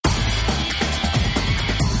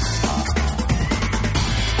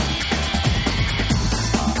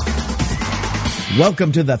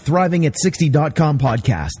Welcome to the ThrivingAt60.com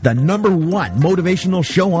podcast, the #1 motivational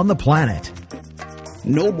show on the planet.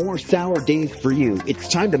 No more sour days for you. It's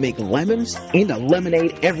time to make lemons into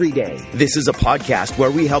lemonade every day. This is a podcast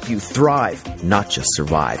where we help you thrive, not just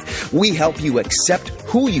survive. We help you accept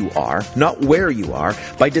who you are, not where you are,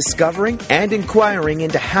 by discovering and inquiring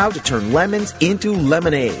into how to turn lemons into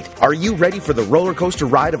lemonade. Are you ready for the roller coaster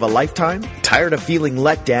ride of a lifetime? Tired of feeling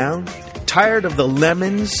let down? Tired of the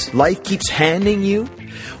lemons life keeps handing you?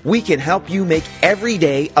 We can help you make every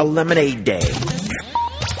day a lemonade day.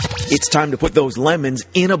 It's time to put those lemons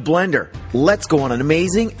in a blender. Let's go on an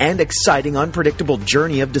amazing and exciting unpredictable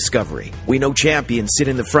journey of discovery. We know champions sit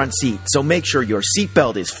in the front seat, so make sure your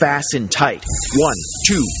seatbelt is fastened tight. 1,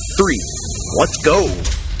 2, 3, let's go.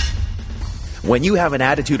 When you have an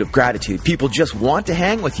attitude of gratitude, people just want to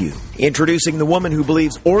hang with you. Introducing the woman who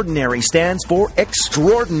believes ordinary stands for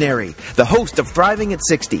extraordinary. The host of Thriving at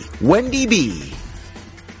 60, Wendy B.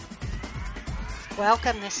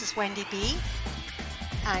 Welcome, this is Wendy B.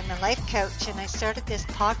 I'm a life coach, and I started this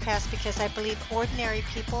podcast because I believe ordinary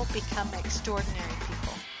people become extraordinary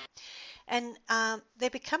people. And they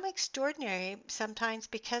become extraordinary sometimes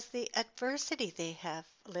because the adversity they have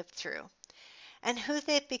lived through and who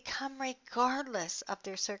they've become regardless of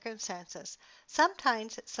their circumstances.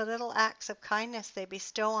 Sometimes it's the little acts of kindness they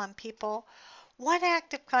bestow on people, one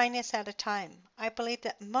act of kindness at a time. I believe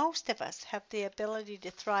that most of us have the ability to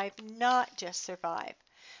thrive, not just survive.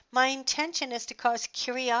 My intention is to cause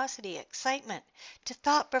curiosity, excitement, to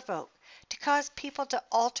thought-provoke, to cause people to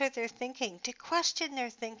alter their thinking, to question their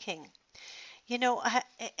thinking. You know,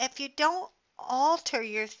 if you don't alter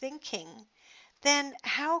your thinking, then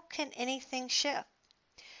how can anything shift?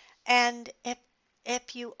 And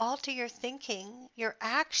if you alter your thinking, your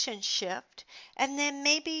actions shift, and then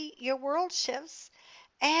maybe your world shifts,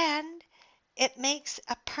 and it makes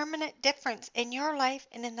a permanent difference in your life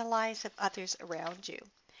and in the lives of others around you.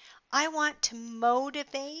 I want to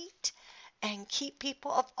motivate and keep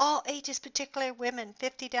people of all ages, particularly women,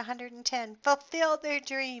 50 to 110, fulfill their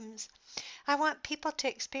dreams. I want people to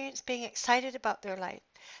experience being excited about their life.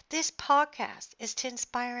 This podcast is to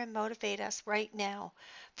inspire and motivate us right now,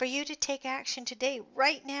 for you to take action today,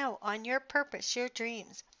 right now, on your purpose, your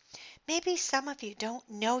dreams. Maybe some of you don't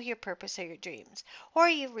know your purpose or your dreams, or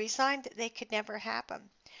you resigned that they could never happen.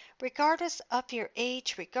 Regardless of your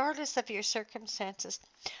age, regardless of your circumstances,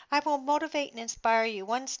 I will motivate and inspire you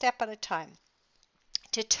one step at a time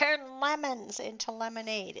to turn lemons into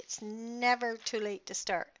lemonade. It's never too late to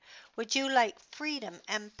start. Would you like freedom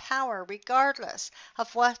and power regardless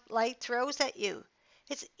of what life throws at you?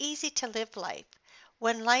 It's easy to live life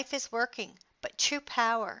when life is working, but true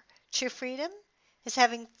power, true freedom is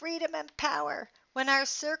having freedom and power when our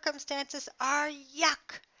circumstances are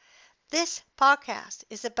yuck. This podcast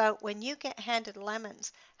is about when you get handed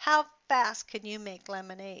lemons, how fast can you make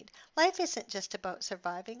lemonade? Life isn't just about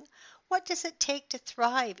surviving. What does it take to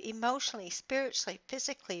thrive emotionally, spiritually,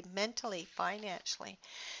 physically, mentally, financially?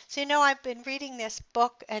 So, you know, I've been reading this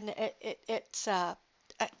book, and it's a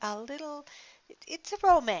little, it's a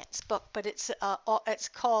romance book, but it's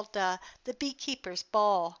called The Beekeeper's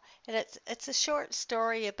Ball, and it's a short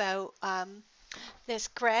story about this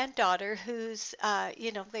granddaughter who's,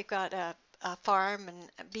 they've got a farm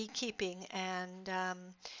and beekeeping,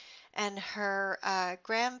 and her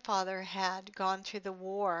grandfather had gone through the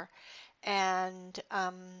war, and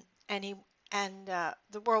the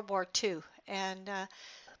World War II, and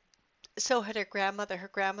so had her grandmother. Her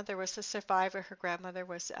grandmother was a survivor. Her grandmother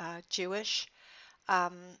was Jewish.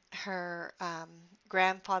 Her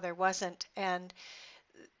grandfather wasn't, and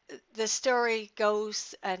the story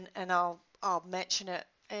goes, and I'll mention it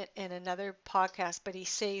in another podcast, but he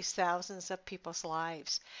saves thousands of people's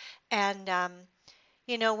lives. And,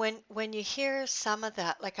 when you hear some of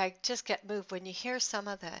that, like I just get moved when you hear some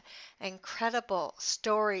of the incredible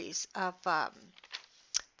stories of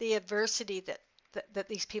the adversity that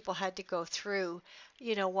these people had to go through,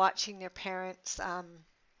 watching their parents.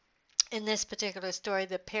 In this particular story,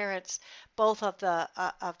 the parents, both of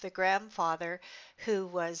the grandfather, who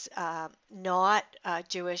was not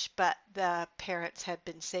Jewish, but the parents had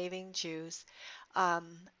been saving Jews,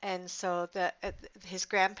 and so his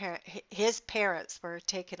parents were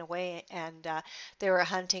taken away, and they were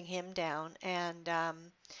hunting him down, and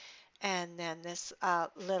then this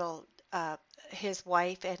his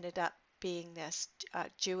wife ended up being this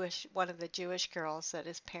one of the Jewish girls that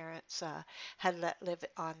his parents had let live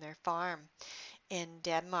on their farm in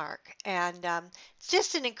Denmark. And it's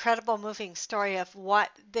just an incredible moving story of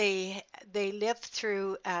what they lived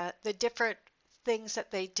through, the different things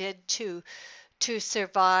that they did to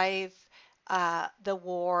survive the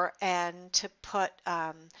war and to put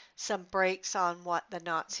some brakes on what the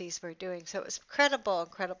Nazis were doing. So it was incredible,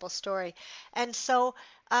 incredible story. And so,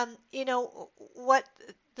 what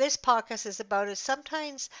this podcast is about is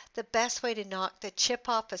sometimes the best way to knock the chip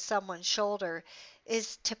off of someone's shoulder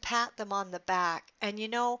is to pat them on the back. And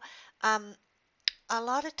um, a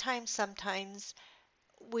lot of times, sometimes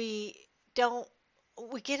we don't,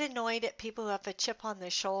 we get annoyed at people who have a chip on their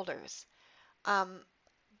shoulders. Um,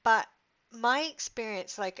 but my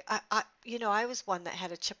experience, like I was one that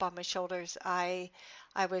had a chip on my shoulders. I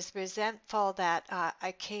was resentful that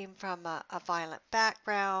I came from a violent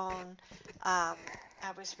background. I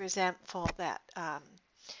was resentful that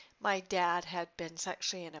my dad had been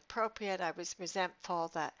sexually inappropriate. I was resentful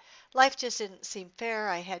that life just didn't seem fair.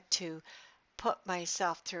 I had to put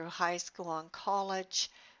myself through high school and college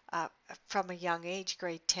uh, from a young age,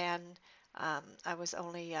 grade 10.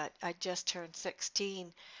 I just turned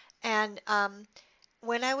 16. And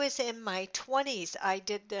when I was in my 20s, I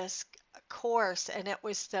did this course, and it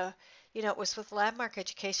was with Landmark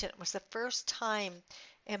Education. It was the first time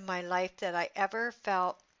in my life that I ever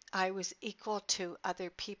felt I was equal to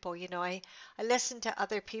other people. I listened to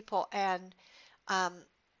other people, and um,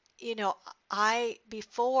 you know,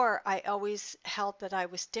 before I always held that I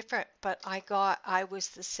was different, but I was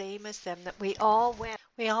the same as them, that we all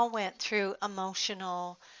went through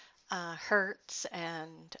emotional hurts,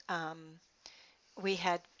 and we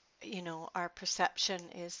had, our perception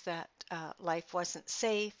is that life wasn't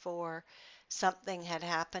safe, or something had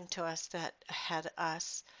happened to us that had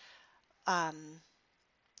us, um,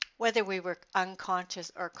 whether we were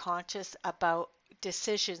unconscious or conscious about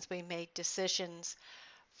decisions, we made decisions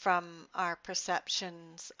from our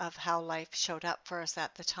perceptions of how life showed up for us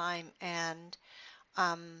at the time. And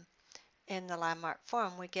um, in the Landmark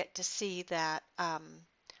Forum, we get to see that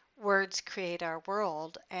words create our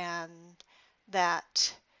world, and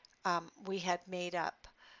that we had made up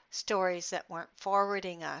stories that weren't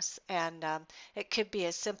forwarding us. And it could be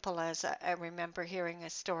as simple as I remember hearing a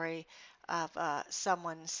story of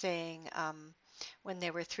someone saying, when they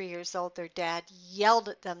were 3 years old, their dad yelled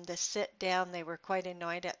at them to sit down. They were quite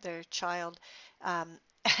annoyed at their child. Um,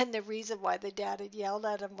 and the reason why the dad had yelled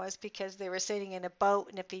at him was because they were sitting in a boat,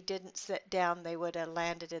 and if he didn't sit down, they would have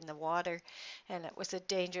landed in the water. And it was a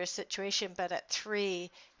dangerous situation. But at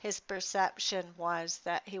 3, his perception was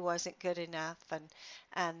that he wasn't good enough,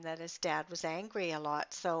 and that his dad was angry a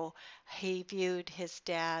lot. So he viewed his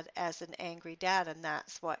dad as an angry dad, and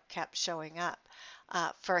that's what kept showing up.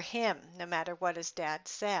 For him, no matter what his dad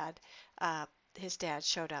said, his dad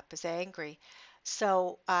showed up as angry.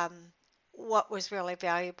 So, what was really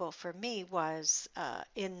valuable for me was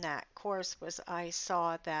in that course was I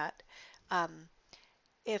saw that um,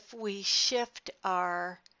 if we shift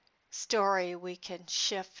our story, we can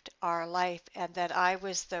shift our life, and that I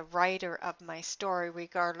was the writer of my story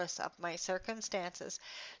regardless of my circumstances.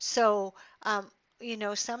 So,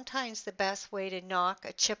 sometimes the best way to knock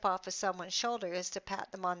a chip off of someone's shoulder is to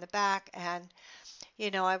pat them on the back. And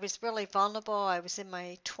I was really vulnerable. I was in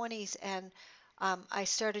my 20s, and I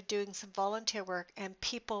started doing some volunteer work, and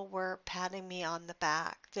people were patting me on the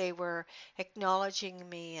back. They were acknowledging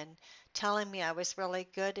me and telling me I was really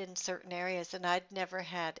good in certain areas, and I'd never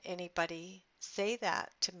had anybody say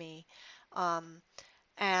that to me. Um,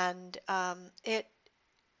 and it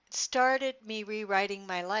started me rewriting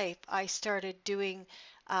my life. I started doing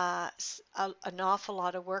an awful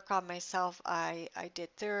lot of work on myself. I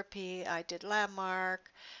did therapy, I did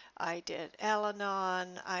Landmark, I did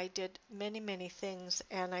Al-Anon, I did many, many things,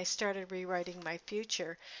 and I started rewriting my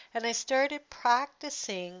future. And I started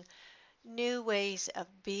practicing new ways of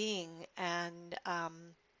being, and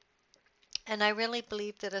I really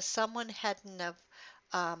believe that if someone hadn't have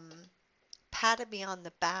um, patted me on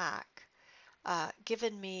the back,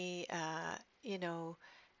 given me,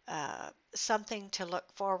 something to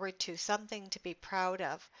look forward to, something to be proud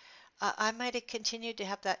of, I might have continued to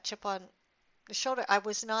have that chip on the shoulder. I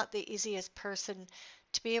was not the easiest person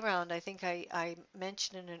to be around. I think I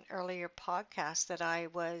mentioned in an earlier podcast that I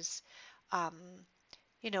was, um,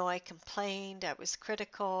 I complained, I was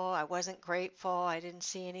critical, I wasn't grateful, I didn't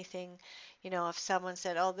see anything. If someone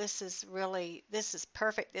said, "Oh, this is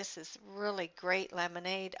perfect, this is really great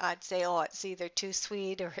lemonade," I'd say, "Oh, it's either too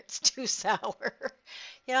sweet or it's too sour."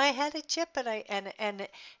 I had a chip, and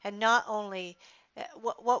and not only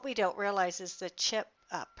what we don't realize is the chip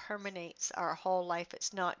permeates our whole life.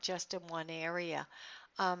 It's not just in one area.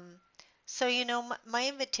 Um, so, my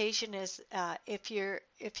invitation is, if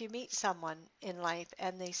you meet someone in life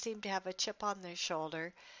and they seem to have a chip on their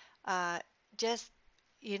shoulder, uh, just,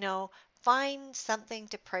 you know, find something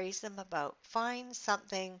to praise them about. Find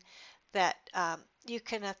something that you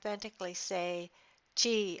can authentically say,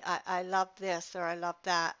 gee, I love this or I love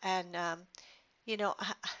that. And, you know,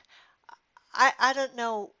 I don't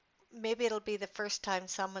know, maybe it'll be the first time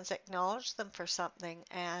someone's acknowledged them for something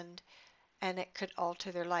and it could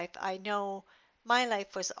alter their life. I know my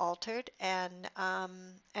life was altered, and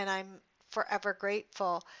I'm forever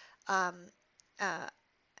grateful.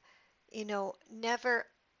 You know, never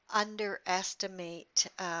underestimate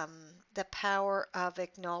the power of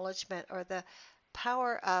acknowledgement or the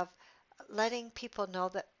power of letting people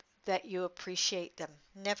know that you appreciate them.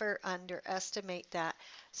 Never underestimate that.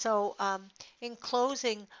 So in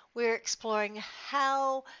closing, we're exploring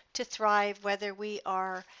how to thrive, whether we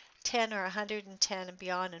are 10 or 110 and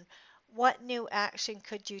beyond, and what new action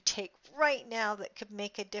could you take right now that could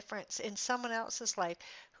make a difference in someone else's life?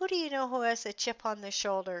 Who do you know who has a chip on their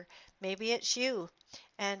shoulder? Maybe it's you.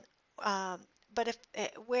 And but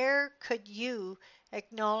where could you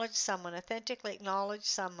acknowledge someone, authentically acknowledge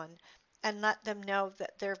someone, and let them know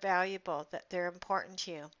that they're valuable, that they're important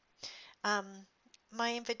to you?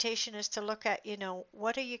 My invitation is to look at, you know,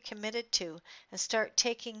 what are you committed to, and start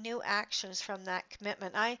taking new actions from that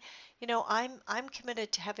commitment. I'm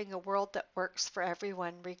committed to having a world that works for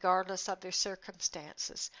everyone, regardless of their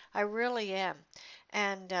circumstances. I really am.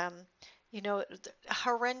 And, you know,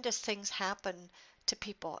 horrendous things happen to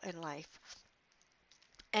people in life.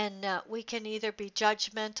 And we can either be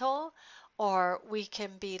judgmental or we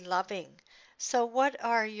can be loving. So what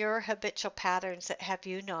are your habitual patterns that have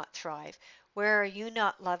you not thrive? Where are you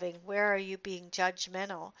not loving? Where are you being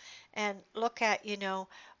judgmental? And look at, you know,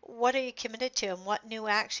 what are you committed to, and what new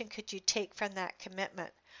action could you take from that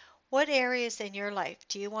commitment? What areas in your life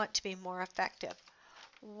do you want to be more effective?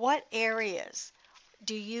 What areas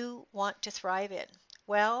do you want to thrive in?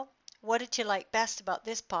 Well, what did you like best about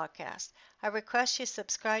this podcast? I request you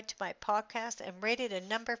subscribe to my podcast and rate it a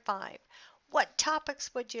number 5. What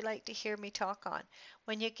topics would you like to hear me talk on?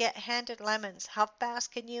 When you get handed lemons, how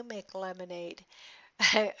fast can you make lemonade?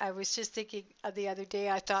 I was just thinking the other day,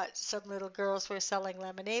 I thought some little girls were selling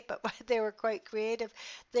lemonade, but they were quite creative.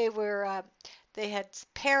 They had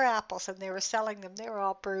pear apples and they were selling them. They were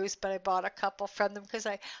all bruised, but I bought a couple from them because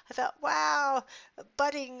I thought, wow,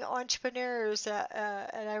 budding entrepreneurs.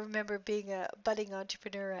 And I remember being a budding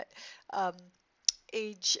entrepreneur at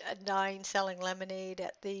age 9, selling lemonade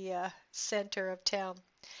at the center of town.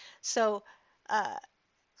 So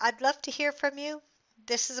I'd love to hear from you.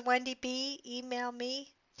 This is Wendy B. Email me.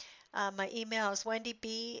 My email is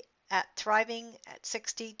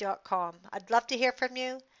wendyb@thrivingat60.com. I'd love to hear from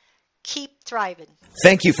you. Keep thriving.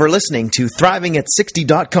 Thank you for listening to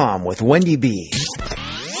ThrivingAt60.com with Wendy B.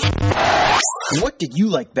 What did you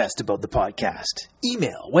like best about the podcast?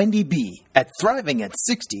 Email Wendy B at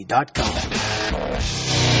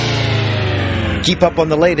ThrivingAt60.com. Keep up on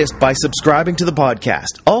the latest by subscribing to the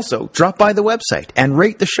podcast. Also, drop by the website and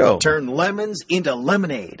rate the show. Turn lemons into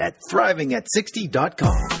lemonade at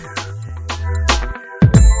ThrivingAt60.com.